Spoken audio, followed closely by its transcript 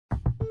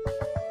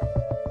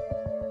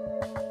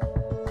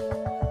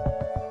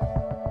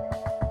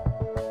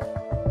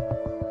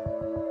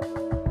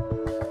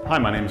Hi,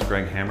 my name is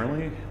Greg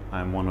Hammerly.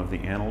 I'm one of the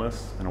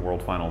analysts and a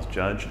World Finals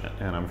judge,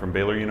 and I'm from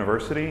Baylor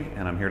University,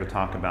 and I'm here to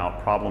talk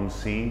about problem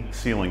C,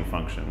 ceiling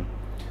function.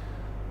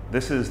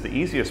 This is the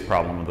easiest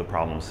problem of the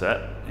problem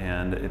set,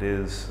 and it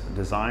is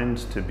designed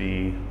to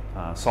be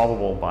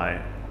solvable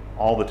by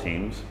all the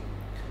teams.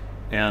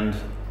 And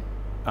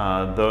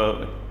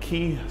the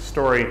key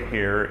story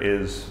here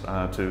is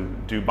to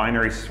do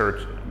binary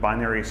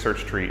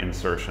search tree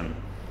insertion.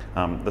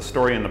 The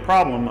story in the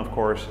problem, of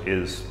course,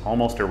 is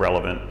almost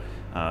irrelevant.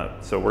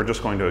 So we're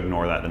just going to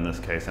ignore that in this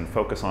case and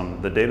focus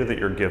on the data that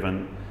you're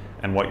given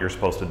and what you're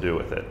supposed to do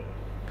with it.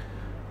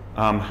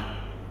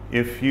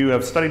 If you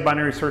have studied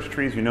binary search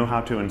trees, you know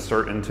how to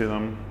insert into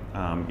them.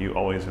 You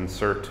always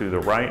insert to the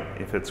right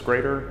if it's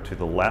greater, to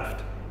the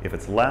left if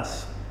it's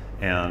less,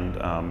 and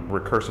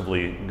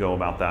recursively go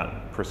about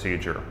that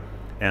procedure.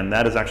 And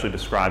that is actually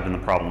described in the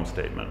problem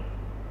statement.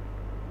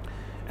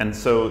 And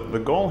so the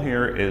goal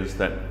here is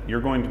that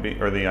you're going to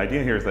be, or the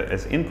idea here is that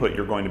as input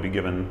you're going to be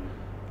given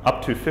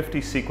up to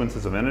 50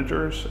 sequences of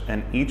integers,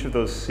 and each of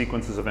those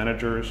sequences of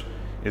integers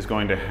is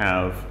going to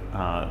have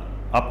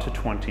up to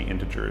 20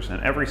 integers,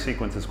 and every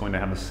sequence is going to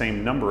have the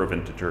same number of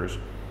integers.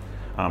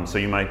 So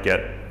you might get,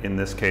 in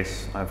this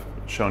case, I've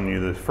shown you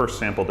the first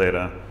sample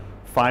data,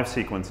 5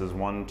 sequences,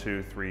 1,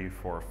 2, 3,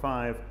 4,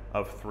 5,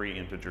 of 3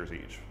 integers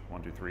each,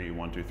 1, 2, 3,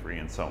 1, 2, 3,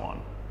 and so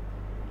on.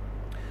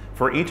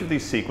 For each of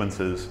these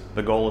sequences,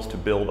 the goal is to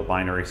build a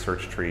binary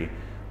search tree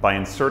by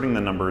inserting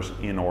the numbers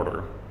in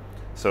order.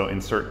 So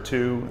insert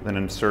 2, then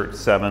insert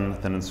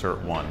 7, then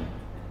insert 1.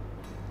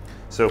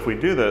 So if we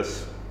do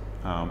this,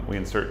 we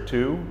insert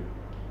 2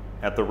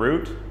 at the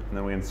root, and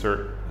then we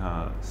insert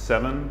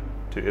 7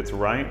 to its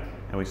right,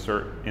 and we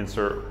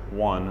insert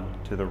 1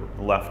 to the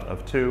left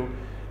of 2,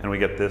 and we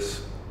get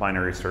this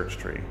binary search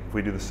tree. If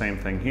we do the same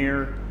thing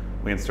here,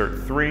 we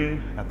insert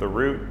 3 at the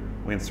root,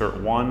 we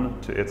insert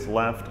 1 to its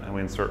left, and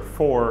we insert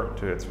 4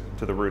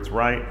 to the root's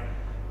right,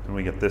 and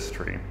we get this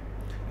tree.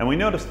 And we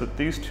notice that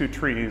these two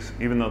trees,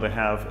 even though they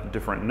have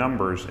different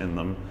numbers in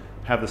them,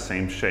 have the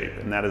same shape,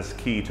 and that is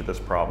key to this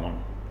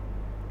problem.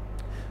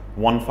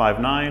 1,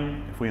 5,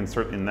 9, if we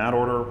insert in that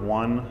order,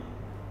 1,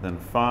 then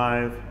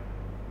 5,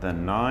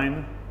 then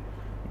 9,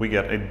 we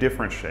get a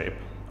different shape,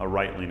 a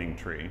right-leaning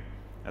tree,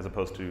 as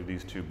opposed to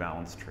these two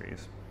balanced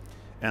trees.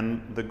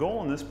 And the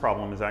goal in this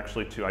problem is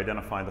actually to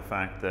identify the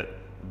fact that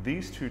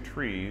these two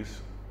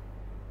trees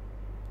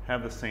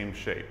have the same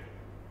shape,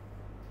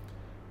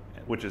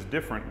 which is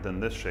different than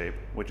this shape,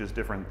 which is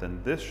different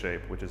than this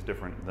shape, which is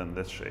different than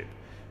this shape.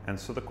 And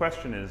so the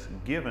question is,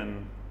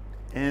 given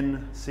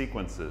n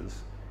sequences,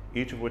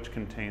 each of which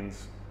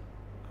contains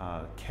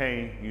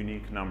k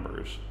unique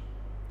numbers,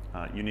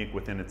 unique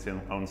within its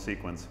own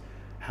sequence,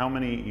 how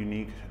many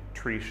unique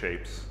tree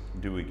shapes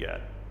do we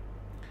get?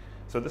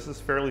 So this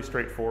is fairly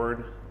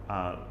straightforward.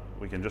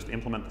 We can just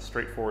implement the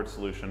straightforward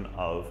solution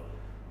of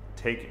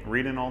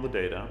read in all the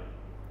data,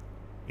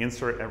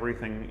 insert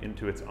everything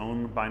into its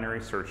own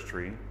binary search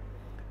tree,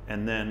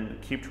 and then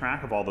keep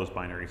track of all those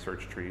binary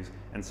search trees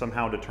and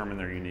somehow determine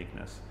their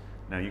uniqueness.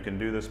 Now you can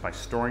do this by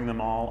storing them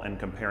all and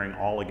comparing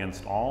all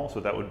against all, so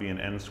that would be an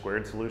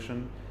n-squared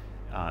solution.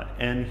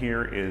 N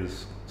here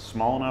is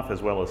small enough,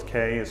 as well as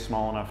k is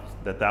small enough,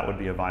 that that would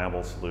be a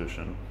viable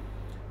solution.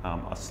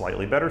 A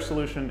slightly better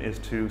solution is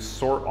to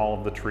sort all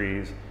of the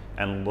trees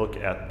and look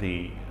at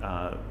the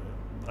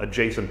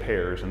adjacent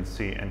pairs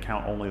and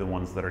count only the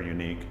ones that are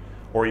unique.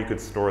 Or you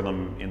could store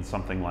them in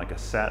something like a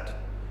set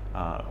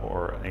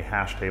or a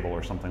hash table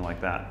or something like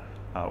that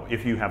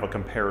if you have a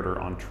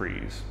comparator on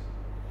trees.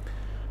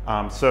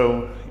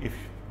 So if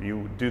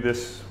you do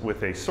this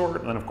with a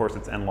sort, then of course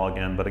it's n log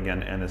n, but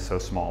again, n is so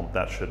small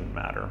that shouldn't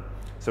matter.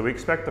 So we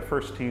expect the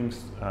first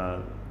teams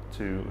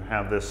to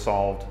have this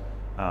solved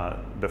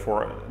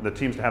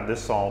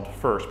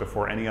first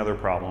before any other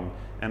problem,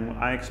 and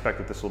I expect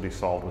that this will be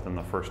solved within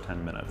the first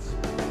 10 minutes.